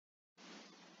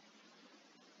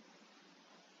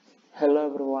Hello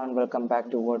everyone, welcome back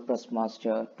to WordPress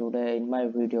Master. Today in my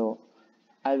video,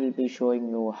 I will be showing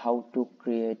you how to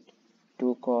create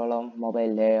two-column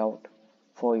mobile layout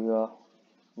for your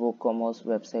WooCommerce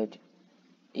website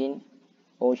in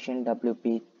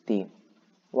OceanWp theme.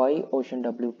 Why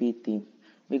OceanWp theme?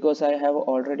 Because I have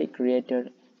already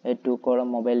created a two-column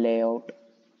mobile layout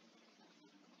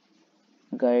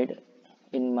guide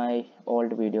in my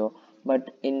old video,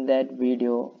 but in that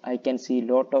video I can see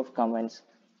lot of comments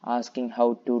asking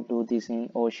how to do this in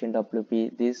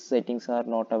OceanWp. These settings are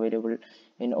not available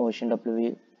in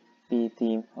OceanWp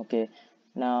theme. Okay,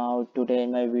 now today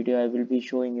in my video I will be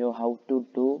showing you how to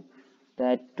do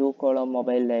that two-column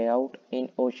mobile layout in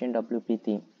OceanWp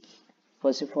theme.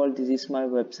 First of all, this is my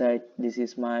website, this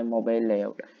is my mobile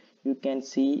layout. You can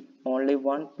see only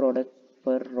one product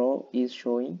per row is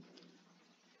showing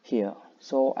here.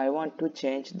 So I want to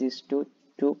change this to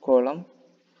two-column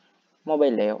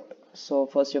mobile layout. So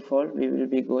first of all, we will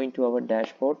be going to our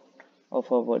dashboard of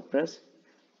our WordPress.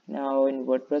 Now in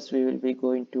WordPress we will be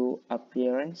going to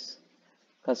appearance,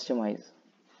 customize.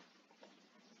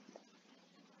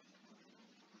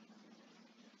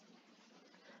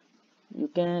 You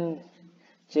can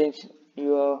change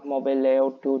your mobile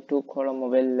layout to two-column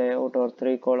mobile layout or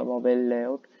three-column mobile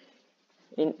layout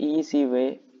in easy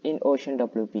way in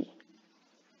OceanWp.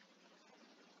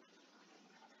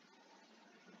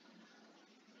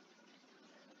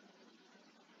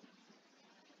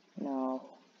 Now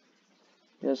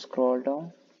just scroll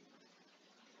down.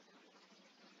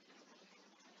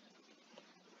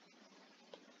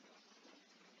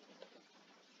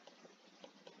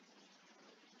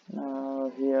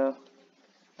 Now here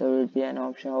there will be an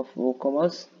option of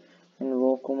WooCommerce. In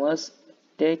WooCommerce,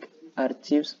 take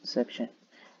archives section.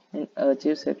 In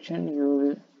archive section you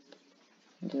will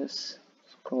just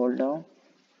scroll down.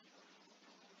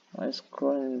 While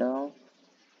scrolling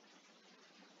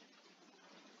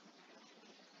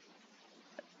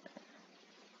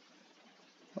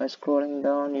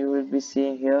down, you will be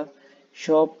seeing here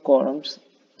shop columns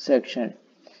section.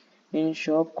 In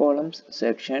shop columns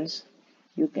sections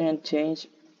you can change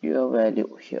your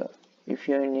value here. If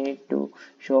you need to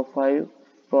show 5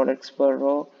 products per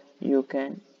row, you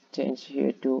can change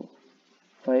here to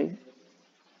 5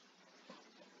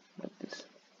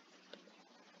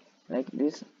 like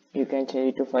this. You can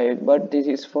change it to 5, but this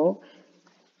is for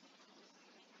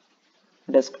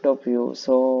desktop view.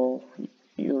 So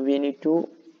we need to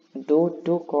do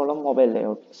two-column mobile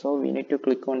layout. So we need to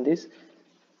click on this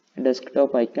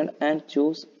desktop icon and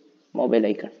choose mobile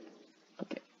icon.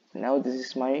 Okay, now this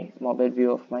is my mobile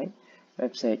view of my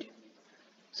website.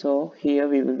 So here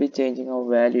we will be changing our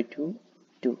value to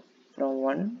 2. From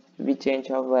 1 we change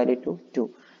our value to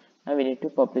 2. Now we need to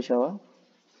publish our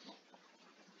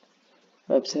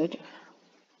website.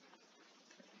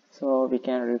 So we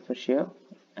can refresh here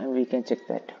and we can check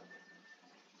that.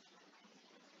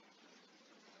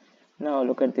 Now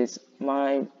look at this,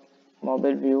 my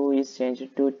mobile view is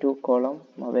changed to two-column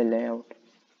mobile layout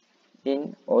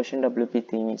in OceanWp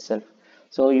theme itself.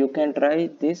 So you can try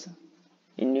this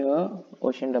in your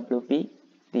OceanWp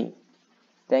theme.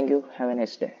 Thank you, have a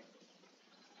nice day.